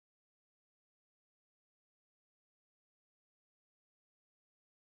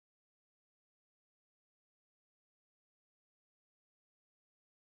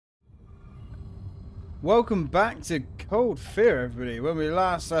Welcome back to Cold Fear, everybody. When we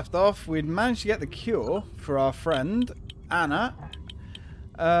last left off, we'd managed to get the cure for our friend, Anna.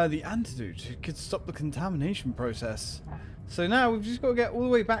 The antidote. It could stop the contamination process. So now we've just got to get all the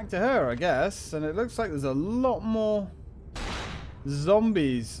way back to her, I guess. And it looks like there's a lot more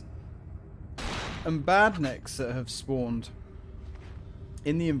zombies and badniks that have spawned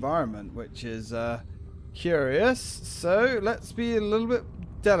in the environment, which is curious. So let's be a little bit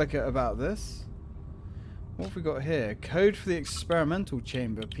delicate about this. What have we got here? Code for the experimental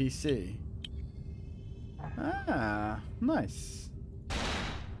chamber PC. Ah, nice.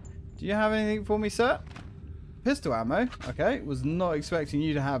 Do you have anything for me, sir? Pistol ammo. Okay, was not expecting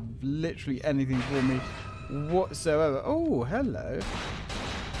you to have literally anything for me whatsoever. Oh, hello.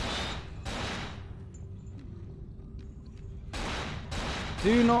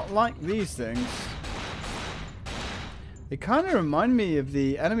 Do not like these things. They kind of remind me of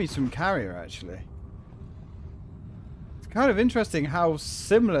the enemies from Carrier, actually. Kind of interesting how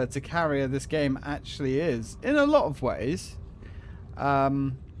similar to Carrier this game actually is in a lot of ways.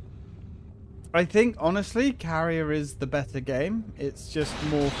 I think honestly Carrier is the better game. It's just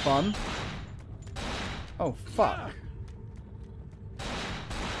more fun. Oh fuck.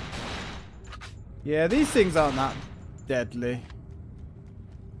 Yeah, these things aren't that deadly.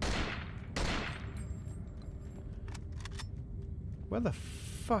 Where the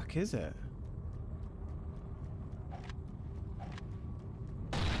fuck is it?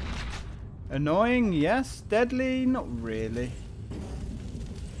 Annoying, yes. Deadly, not really.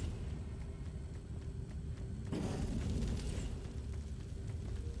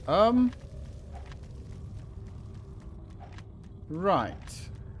 Right.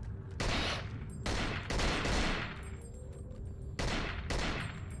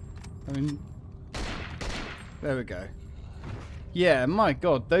 I mean, there we go. Yeah, my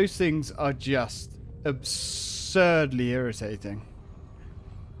god, those things are just absurdly irritating.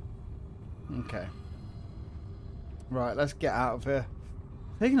 Okay. Right, let's get out of here.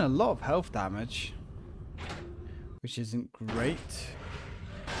 Taking a lot of health damage, which isn't great.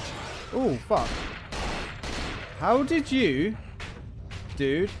 Oh, fuck. How did you,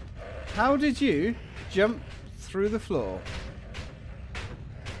 dude, how did you jump through the floor?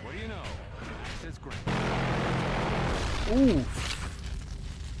 What do you know? It's great. Oof.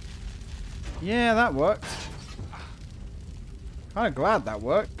 Yeah, that worked. Kind of glad that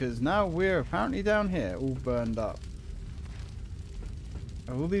worked, because now we're apparently down here, all burned up.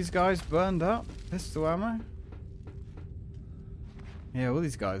 Are all these guys burned up? Pistol ammo? Yeah, all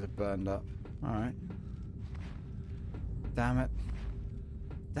these guys are burned up. Alright. Damn it.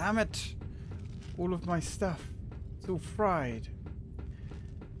 Damn it! All of my stuff. It's all fried.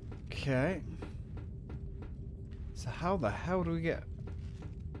 Okay. So how the hell do we get...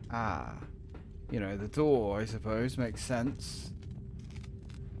 Ah. You know, the door, I suppose, makes sense.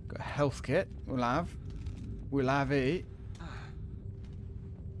 Got a health kit. We'll have it.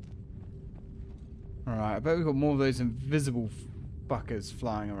 Alright, I bet we've got more of those invisible fuckers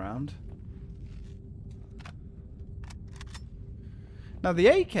flying around. Now the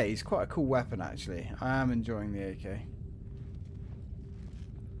AK is quite a cool weapon, actually. I am enjoying the AK.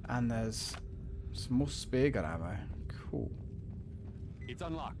 And there's some more spear gun ammo. Cool. It's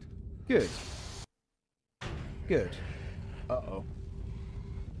unlocked. Good. Good. Uh-oh.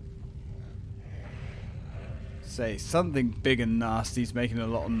 Say, something big and nasty's making a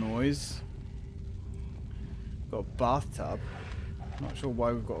lot of noise. Got a bathtub. Not sure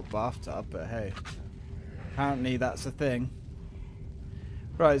why we've got a bathtub, but hey. Apparently that's a thing.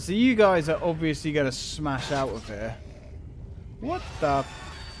 Right, so you guys are obviously going to smash out of here. What the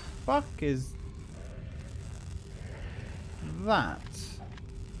fuck is that?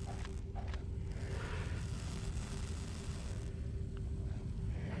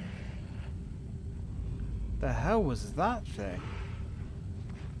 The hell was that thing?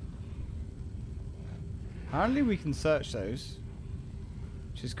 Apparently we can search those,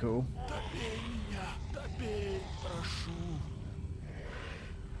 which is cool.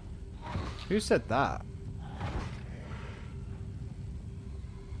 Who said that?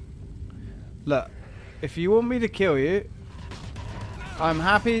 Look, if you want me to kill you, I'm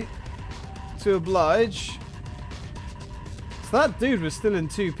happy to oblige. So that dude was still in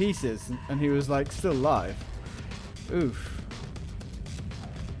two pieces, and he was like still alive. Oof.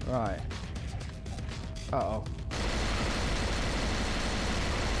 Right. Uh-oh.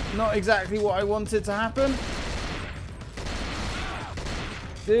 Not exactly what I wanted to happen.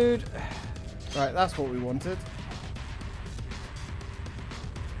 Dude. Right, that's what we wanted.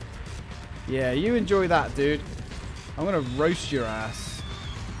 Yeah, you enjoy that, dude. I'm gonna roast your ass.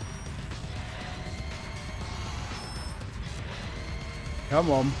 Come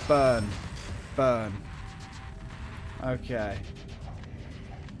on, burn. Burn. Okay.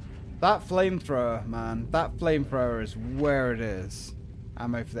 That flamethrower, man. That flamethrower is where it is.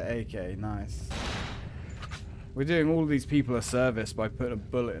 Ammo for the AK. Nice. We're doing all these people a service by putting a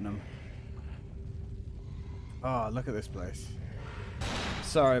bullet in them. Oh, look at this place.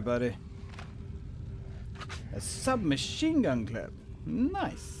 Sorry, buddy. A submachine gun clip.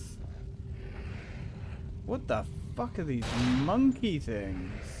 Nice. What the fuck are these monkey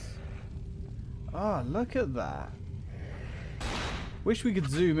things? Oh, look at that. Wish we could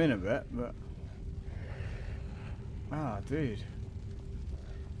zoom in a bit, but... Ah, dude.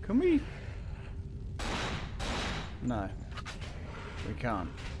 Can we... No. We can't.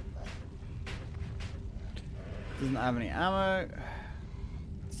 Doesn't have any ammo.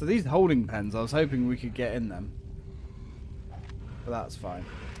 So these holding pens, I was hoping we could get in them. But that's fine.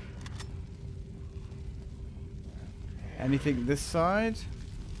 Anything this side?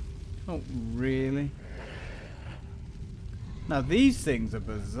 Not really. Now these things are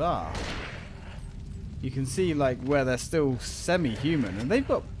bizarre. You can see like where they're still semi-human, and they've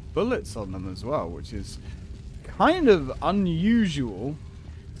got bullets on them as well, which is kind of unusual.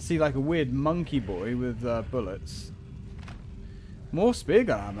 See like a weird monkey boy with bullets. More spear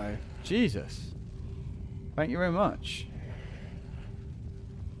gun ammo. Jesus. Thank you very much.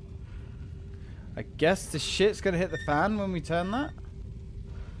 I guess the shit's gonna hit the fan when we turn that.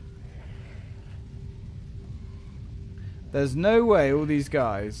 There's no way all these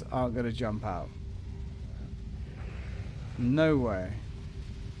guys aren't gonna jump out. No way.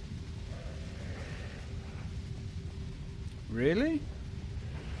 Really?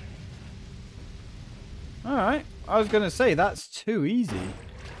 Alright. I was gonna say, that's too easy.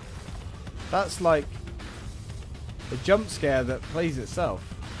 That's like a jump scare that plays itself.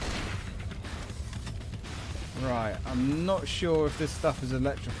 Right, I'm not sure if this stuff is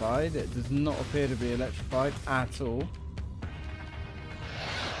electrified. It does not appear to be electrified at all.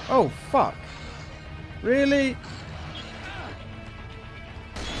 Oh, fuck. Really?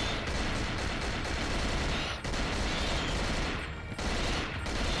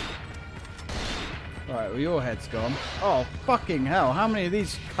 Right, well your head's gone. Oh, fucking hell. How many of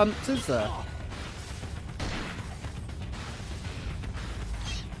these cunts is there?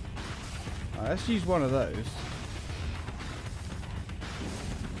 Right, let's use one of those.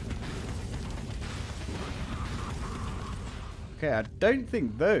 Okay, I don't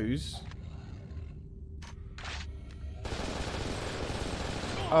think those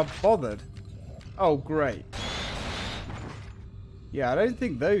are bothered. Oh, great. Yeah, I don't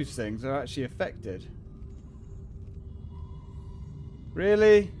think those things are actually affected.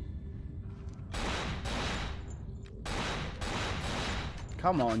 Really?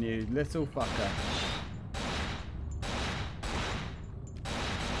 Come on, you little fucker.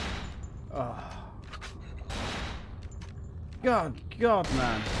 Oh. God,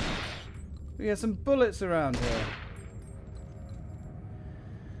 man. We got some bullets around here.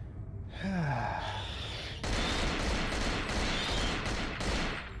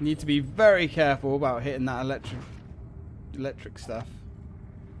 Need to be very careful about hitting that electric stuff.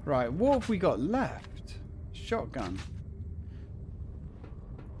 Right, what have we got left? Shotgun.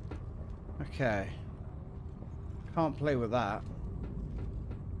 Okay. Can't play with that.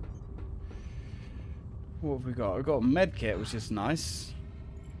 What have we got? We've got a med kit, which is nice.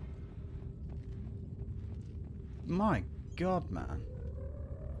 My God, man.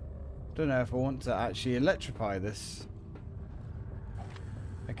 Don't know if I want to actually electrify this.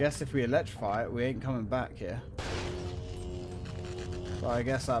 I guess if we electrify it, we ain't coming back here. But I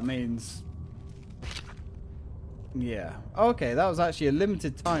guess that means... Yeah. Okay, that was actually a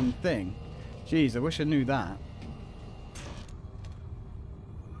limited time thing. Jeez, I wish I knew that.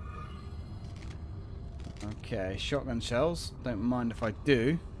 Okay, shotgun shells. Don't mind if I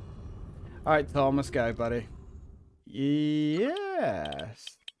do. Alright, Tom, let's go, buddy. Yes.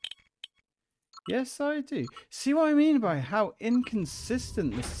 Yes, I do. See what I mean by how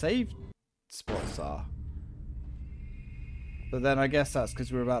inconsistent the save spots are? But then I guess that's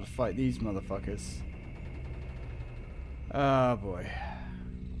because we're about to fight these motherfuckers. Oh, boy.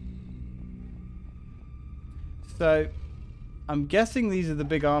 So, I'm guessing these are the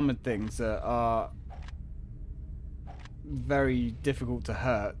big armored things that are very difficult to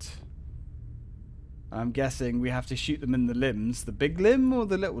hurt. I'm guessing we have to shoot them in the limbs. The big limb or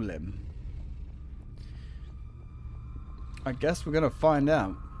the little limb? I guess we're going to find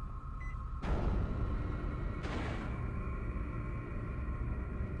out.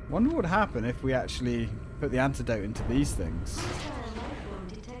 Wonder what would happen if we actually put the antidote into these things.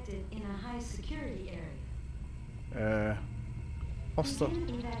 Detected in a high security area. Hostile.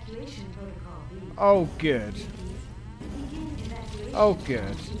 Begin evacuation protocol B. Oh, good. Begin evacuation Oh, good.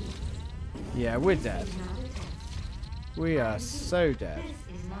 protocol B. Yeah, we're dead. This is not a test. We are so dead. This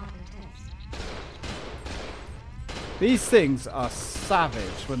is not a test. These things are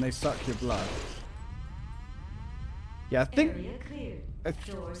savage when they suck your blood. Yeah, Area cleared. I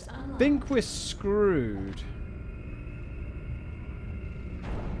Doors unlocked. think we're screwed.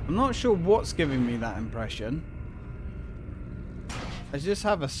 I'm not sure what's giving me that impression. I just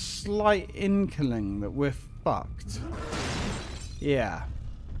have a slight inkling that we're fucked. Yeah.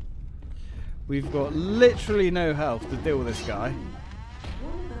 We've got literally no health to deal with this guy.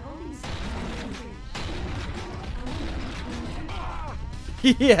 One of the holding cells has been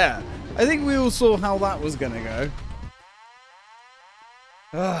breached. Yeah. I think we all saw how that was gonna go.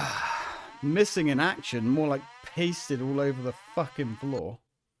 Missing in action, more like pasted all over the fucking floor.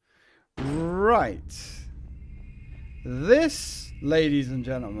 Right. This, ladies and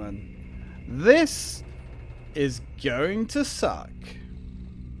gentlemen, this is going to suck.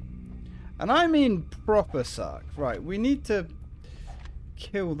 And I mean proper suck. Right, we need to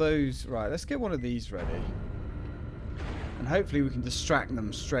kill those. Right, let's get one of these ready. And hopefully we can distract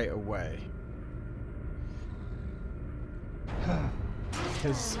them straight away.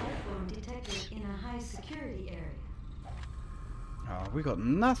 Because... Life form detected in a high security area. oh, we got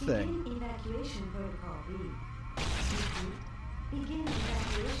nothing. Begin evacuation protocol B. Repeat. Begin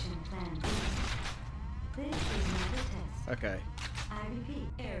evacuation plan B. This is not a test. Okay. I repeat.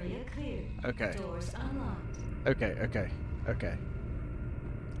 Area cleared. Okay. Doors unlocked. Okay, okay, okay.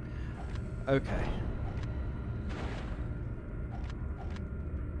 Okay.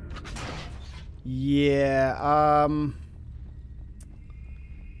 Yeah,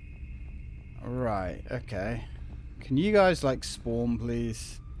 right, okay. Can you guys, like, spawn,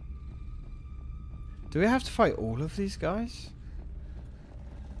 please? Do we have to fight all of these guys?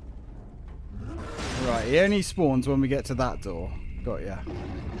 Right, he only spawns when we get to that door. Got ya.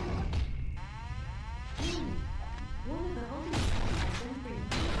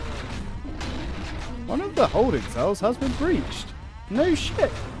 One of the holding cells has been breached. One of the holding cells has been breached. No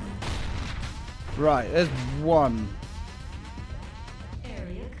shit. Right, there's one.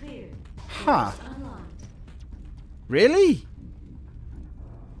 Area cleared. Huh. Doors unlocked. Really?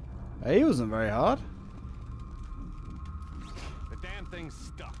 He wasn't very hard. The damn thing's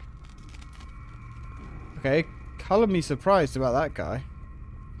stuck. Okay, colour me surprised about that guy.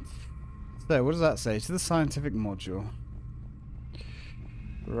 So, what does that say? To the scientific module.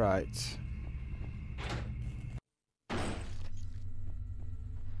 Right.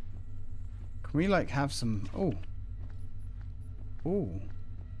 Can we, like, have some... oh. Ooh.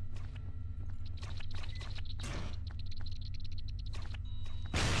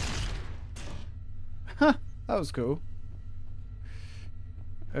 Huh, that was cool.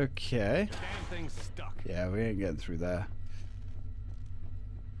 Okay. The damn thing's stuck. Yeah, we ain't getting through there.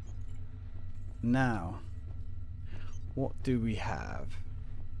 Now, what do we have?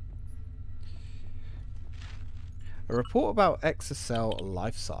 A report about exocell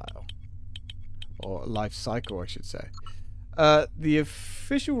lifestyle. Or life cycle, I should say. The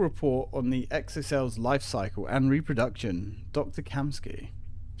official report on the exocell's life cycle and reproduction, Dr. Kamsky.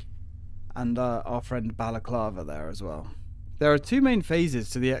 And our friend Balaclava there as well. There are two main phases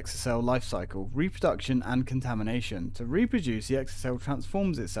to the exocell life cycle, reproduction and contamination. To reproduce, the exocell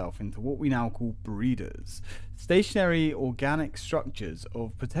transforms itself into what we now call breeders, stationary organic structures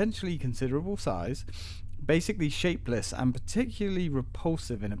of potentially considerable size, basically shapeless and particularly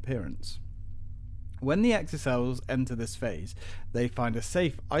repulsive in appearance. When the exocells enter this phase, they find a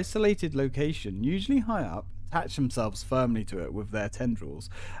safe, isolated location, usually high up, attach themselves firmly to it with their tendrils,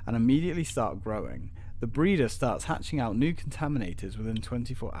 and immediately start growing. The breeder starts hatching out new contaminators within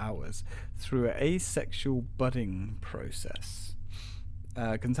 24 hours through an asexual budding process.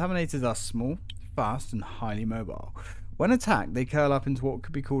 Contaminators are small, fast, and highly mobile. When attacked, they curl up into what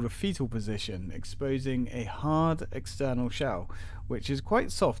could be called a fetal position, exposing a hard external shell, which is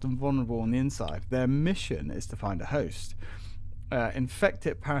quite soft and vulnerable on the inside. Their mission is to find a host. Infect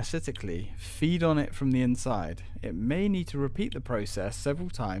it parasitically, feed on it from the inside. It may need to repeat the process several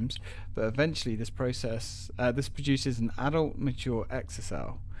times, but eventually this produces an adult mature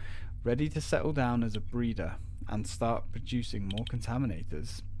exocell, ready to settle down as a breeder and start producing more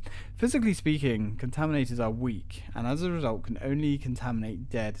contaminators. Physically speaking, contaminators are weak, and as a result can only contaminate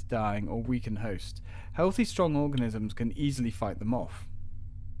dead, dying, or weakened hosts. Healthy, strong organisms can easily fight them off.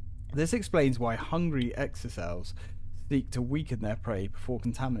 This explains why hungry exocells seek to weaken their prey before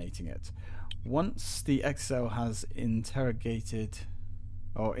contaminating it. Once the exocell has integrated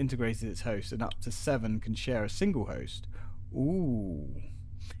its host, and up to 7 can share a single host, Ooh.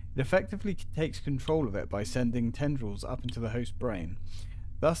 It effectively takes control of it by sending tendrils up into the host brain.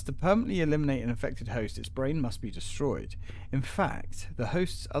 Thus, to permanently eliminate an affected host, its brain must be destroyed. In fact, the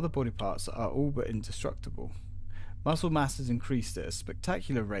host's other body parts are all but indestructible. Muscle mass is increased at a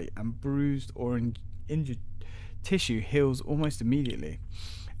spectacular rate, and bruised or injured tissue heals almost immediately.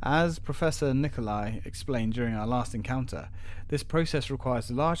 As Professor Nikolai explained during our last encounter, this process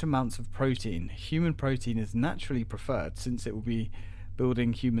requires large amounts of protein. Human protein is naturally preferred since it will be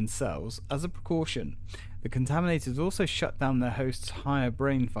building human cells. As a precaution, the contaminators also shut down their host's higher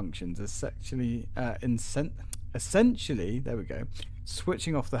brain functions, essentially, there we go,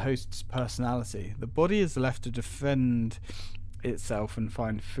 switching off the host's personality. The body is left to defend itself and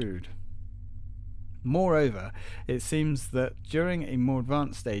find food. Moreover, it seems that during a more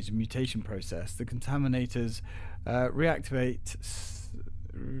advanced stage of mutation process, the contaminators reactivate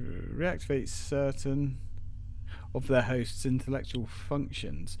certain of their host's intellectual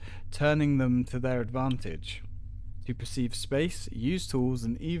functions, turning them to their advantage to perceive space, use tools,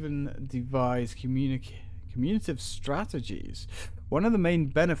 and even devise communicative strategies. One of the main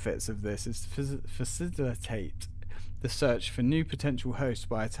benefits of this is to facilitate the search for new potential hosts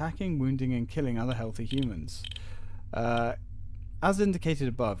by attacking, wounding, and killing other healthy humans. As indicated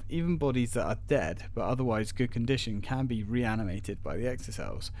above, even bodies that are dead but otherwise good condition can be reanimated by the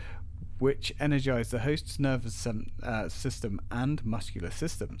exocells, which energize the host's nervous system and muscular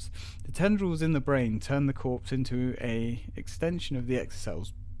systems. The tendrils in the brain turn the corpse into an extension of the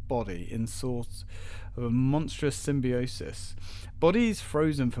exocell's body in sort of a monstrous symbiosis. Bodies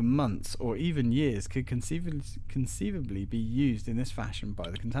frozen for months or even years could conceivably be used in this fashion by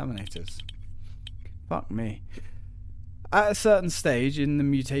the contaminators. Fuck me. At a certain stage in the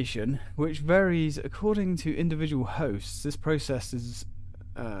mutation, which varies according to individual hosts, this process is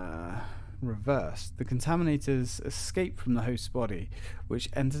reversed. The contaminators escape from the host's body, which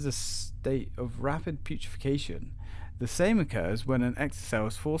enters a state of rapid putrefaction. The same occurs when an exocell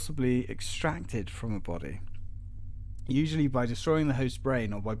is forcibly extracted from a body, usually by destroying the host's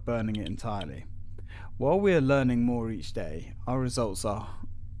brain or by burning it entirely. While we are learning more each day, our results are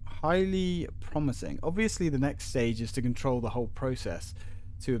highly promising. Obviously, the next stage is to control the whole process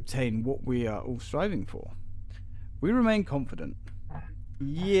to obtain what we are all striving for. We remain confident.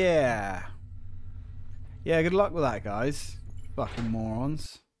 Yeah. Yeah, good luck with that, guys. Fucking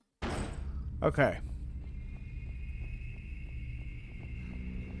morons. Okay.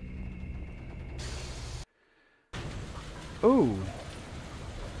 Ooh.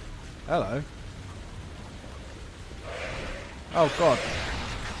 Hello. Oh, God.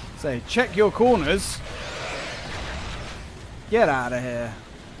 Say, check your corners. Get out of here.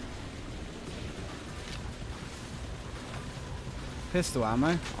 Pistol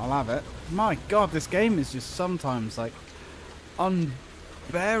ammo. I'll have it. My God, this game is just sometimes, like,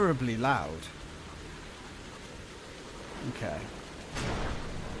 unbearably loud. Okay.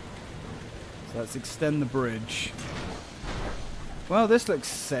 So let's extend the bridge. Well, this looks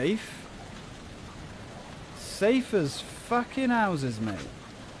safe. Safe as fucking houses, mate.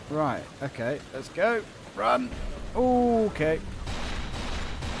 Right, okay, let's go. Run. Ooh, okay.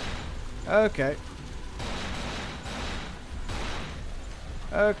 Okay.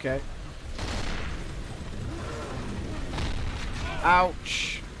 Okay.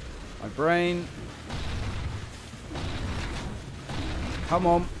 Ouch. My brain. Come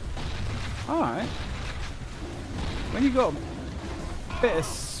on. Alright. When you got a bit of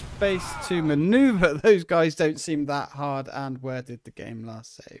space to maneuver, those guys don't seem that hard. And where did the game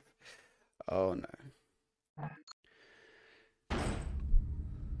last save? Oh no.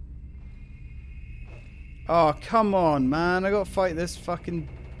 Oh, come on, man. I gotta fight this fucking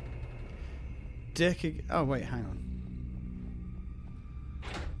dick. Oh, wait, hang on.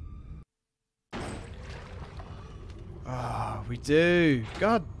 Oh, we do.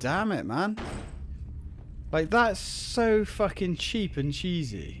 God damn it, man. Like, that's so fucking cheap and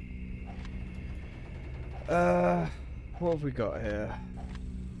cheesy. What have we got here?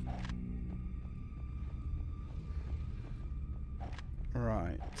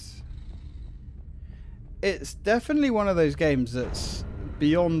 Right. It's definitely one of those games that's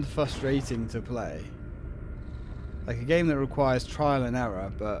beyond frustrating to play. Like a game that requires trial and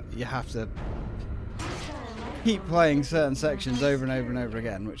error, but you have to keep playing certain sections over and over and over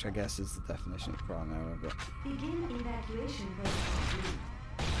again, which I guess is the definition of trial and error. But Begin evacuation plan.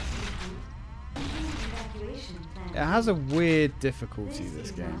 it has a weird difficulty,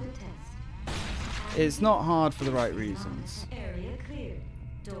 this game. It's not hard for the right reasons. Area cleared.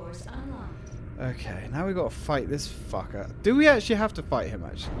 Doors unlocked. Okay, now we've got to fight this fucker. Do we actually have to fight him,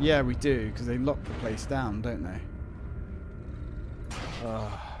 actually? Yeah, we do, because they lock the place down, don't they?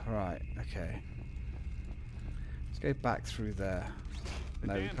 Right, okay. Let's go back through there.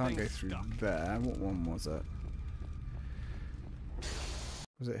 No, we can't go through there. What one was it?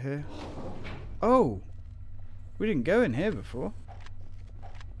 Was it here? Oh! We didn't go in here before.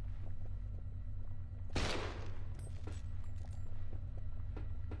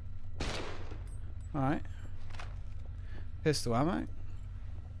 Alright. Pistol ammo.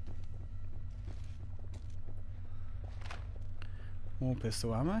 More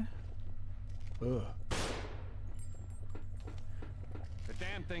pistol ammo. Ugh. The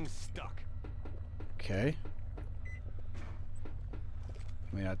damn thing's stuck. Okay.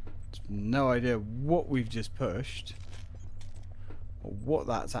 I mean, I have no idea what we've just pushed. Or what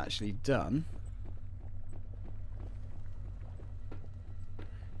that's actually done.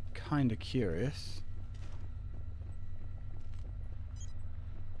 Kinda curious.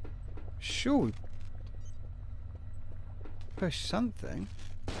 Sure, we push something.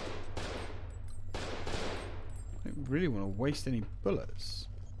 I don't really want to waste any bullets.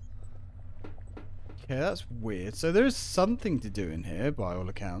 Okay, that's weird. So there is something to do in here, by all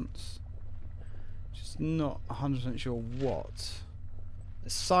accounts. Just not 100% sure what. A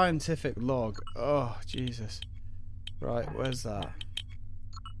scientific log. Oh, Jesus. Right, where's that?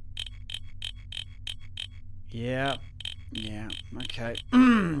 Yeah. Yeah, okay.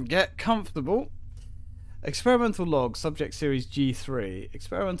 Get comfortable. Experimental log, subject series G3.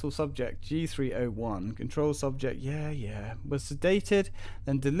 Experimental subject G301. Control subject, yeah. Was sedated,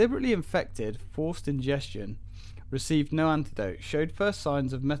 then deliberately infected, forced ingestion. Received no antidote. Showed first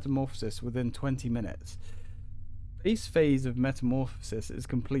signs of metamorphosis within 20 minutes. Base phase of metamorphosis is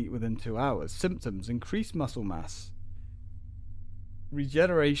complete within 2 hours. Symptoms: increased muscle mass.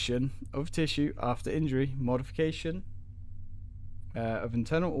 Regeneration of tissue after injury. Modification of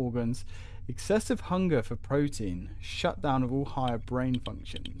internal organs, excessive hunger for protein, shutdown of all higher brain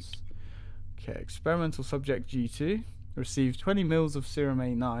functions. Okay, experimental subject G2 received 20 mils of serum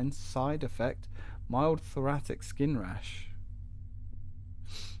A9, side effect, mild thoracic skin rash.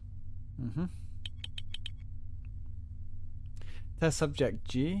 Test subject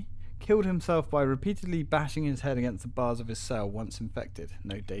G killed himself by repeatedly bashing his head against the bars of his cell once infected.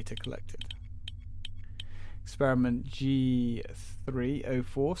 No data collected. Experiment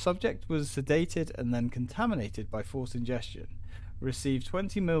G304. Subject was sedated and then contaminated by forced ingestion. Received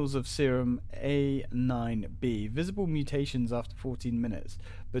 20 mils of serum A9B. Visible mutations after 14 minutes,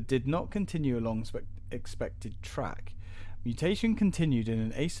 but did not continue along expected track. Mutation continued in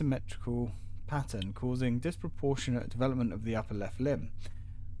an asymmetrical pattern, causing disproportionate development of the upper left limb.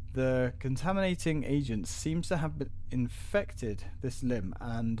 The contaminating agent seems to have infected this limb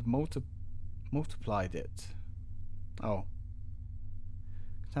and multiplied it. Oh.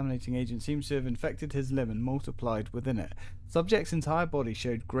 Contaminating agent seems to have infected his limb and multiplied within it. Subject's entire body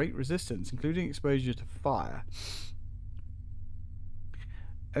showed great resistance, including exposure to fire.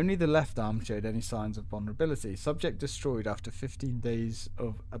 Only the left arm showed any signs of vulnerability. Subject destroyed after 15 days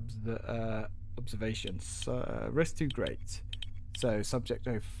of observation. Risk too great. So, subject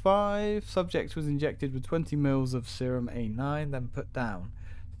 05. Subject was injected with 20 mils of serum A9, then put down.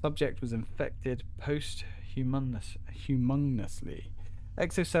 Subject was infected posthumously.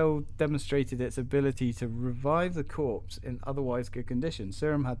 Exocell demonstrated its ability to revive the corpse in otherwise good condition.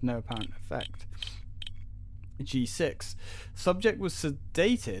 Serum had no apparent effect. G6. Subject was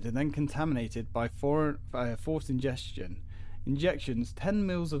sedated and then contaminated by forced ingestion. Injections: 10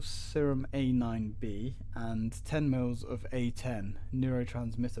 mils of serum A9B and 10 mils of A10,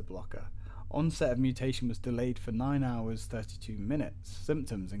 neurotransmitter blocker. Onset of mutation was delayed for 9 hours 32 minutes.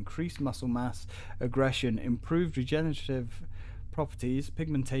 Symptoms: increased muscle mass, aggression, improved regenerative properties,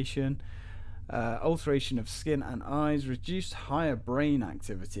 pigmentation, alteration of skin and eyes, reduced higher brain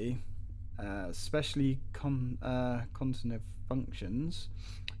activity, especially cognitive functions.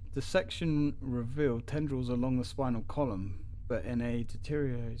 Dissection revealed tendrils along the spinal column, but in a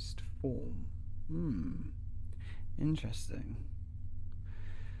deteriorated form. Interesting.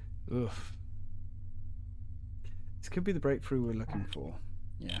 Oof. This could be the breakthrough we're looking for.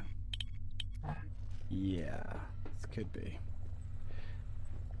 Yeah. Yeah, this could be.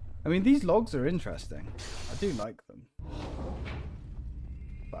 I mean, these logs are interesting. I do like them.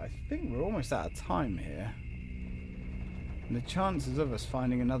 But I think we're almost out of time here. And the chances of us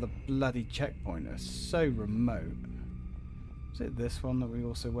finding another bloody checkpoint are so remote. Was it this one that we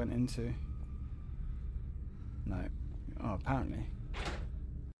also went into? No. Oh, apparently.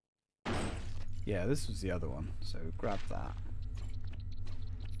 Yeah, this was the other one. So grab that.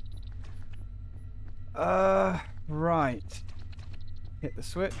 Right. Hit the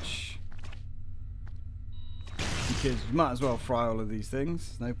switch. because you might as well fry all of these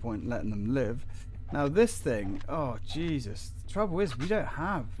things. No point letting them live. Now this thing, oh Jesus. The trouble is we don't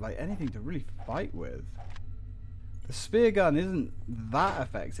have like anything to really fight with. The spear gun isn't that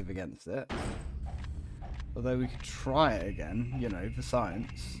effective against it. Although we could try it again, you know, for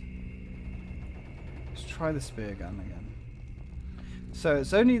science. Let's try the spear gun again. So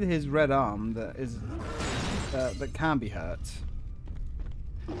it's only his red arm that is that can be hurt,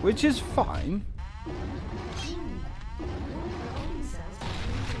 which is fine.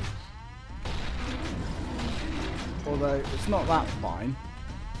 Although it's not that fine.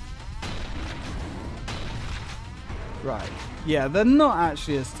 Right. Yeah, they're not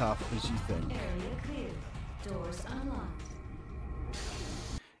actually as tough as you think. Doors unlocked.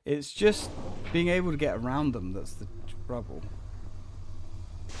 It's just being able to get around them that's the trouble.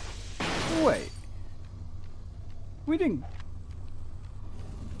 Wait. We didn't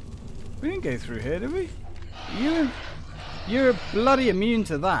go through here, did we? You're bloody immune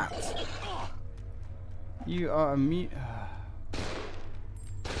to that. You are immune.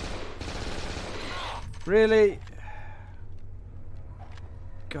 Really?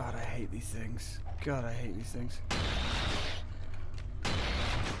 God, I hate these things. God, I hate these things.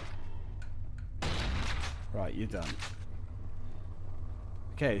 Right, you're done.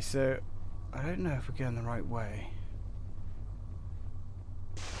 Okay, so I don't know if we're going the right way.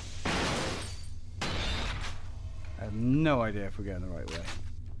 I have no idea if we're going the right way.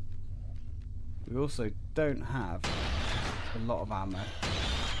 We also don't have a lot of ammo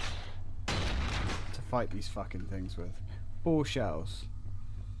to fight these fucking things with. 4 shells.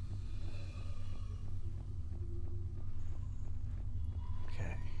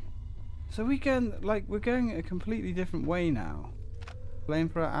 Okay. So we're going a completely different way now.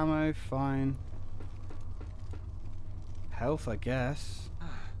 Flamethrower ammo, fine. Health, I guess.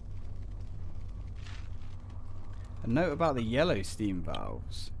 A note about the yellow steam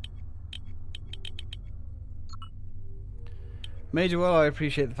valves. Major, well, I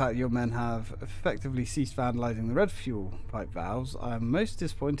appreciate the fact that your men have effectively ceased vandalising the red fuel pipe valves. I am most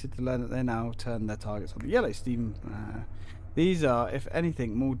disappointed to learn that they now turn their targets on the yellow steam. These are, if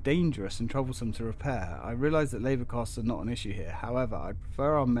anything, more dangerous and troublesome to repair. I realise that labour costs are not an issue here. However, I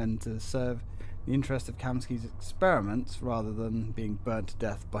prefer our men to serve the interest of Kamsky's experiments rather than being burnt to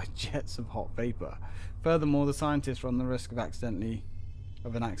death by jets of hot vapour. Furthermore, the scientists run the risk of an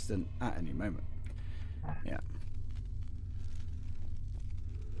accident at any moment. Yeah.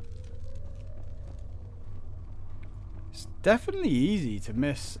 It's definitely easy to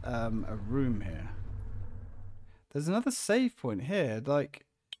miss a room here. There's another save point here, like,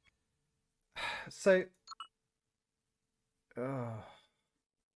 so,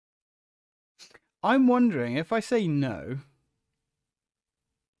 I'm wondering if I say no,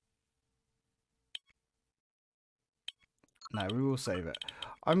 we will save it.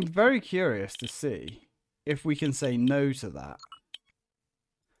 I'm very curious to see if we can say no to that.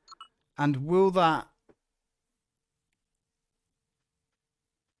 And will that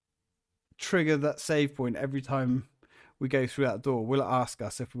trigger that save point every time we go through that door? Will it ask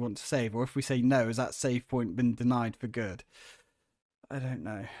us if we want to save, or if we say no, has that save point been denied for good? I don't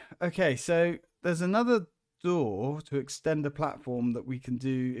know. Okay, so there's another door to extend a platform that we can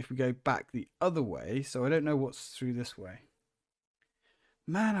do if we go back the other way, so I don't know what's through this way.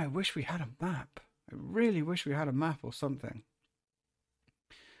 Man, I wish we had a map. I really wish we had a map or something.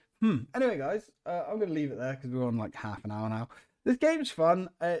 Anyway, guys, I'm going to leave it there because we're on like half an hour now. This game's fun.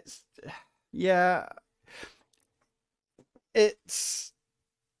 Yeah, it's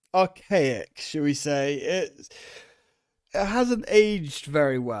archaic, shall we say. It hasn't aged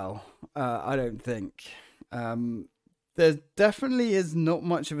very well, I don't think. There definitely is not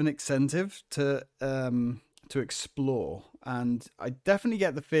much of an incentive to explore, and I definitely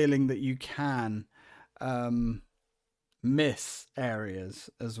get the feeling that you can miss areas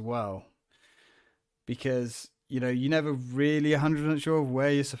as well, because you're never really 100% sure of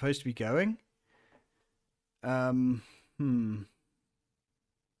where you're supposed to be going.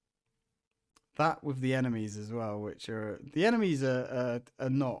 That with the enemies as well, which are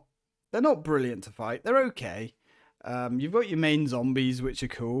not, they're not brilliant to fight. They're okay. You've got your main zombies, which are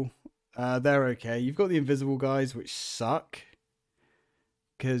cool. They're okay. You've got the invisible guys, which suck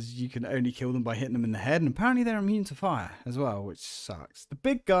because you can only kill them by hitting them in the head, and apparently they're immune to fire as well, which sucks. The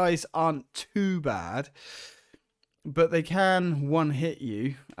big guys aren't too bad, but they can one hit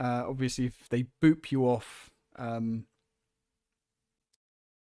you. Obviously, if they boop you off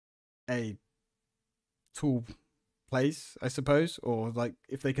a tall place, I suppose, or like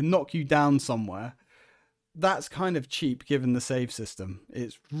if they can knock you down somewhere, that's kind of cheap given the save system.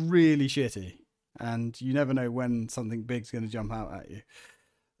 It's really shitty. and you never know when something big's going to jump out at you.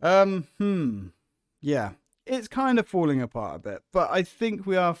 Yeah, it's kind of falling apart a bit, but I think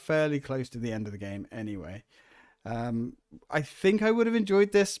we are fairly close to the end of the game anyway. I think I would have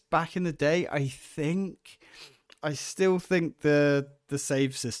enjoyed this back in the day. I still think the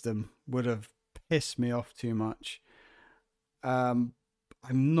save system would have pissed me off too much. I'm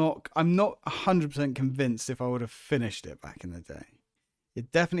not 100% convinced if I would have finished it back in the day.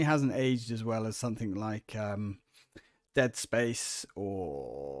 It definitely hasn't aged as well as something like Dead Space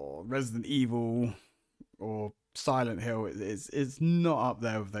or Resident Evil or Silent Hill. It's not up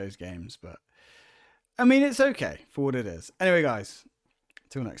there with those games, but I mean, it's okay for what it is. Anyway, guys,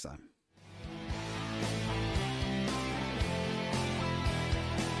 till next time.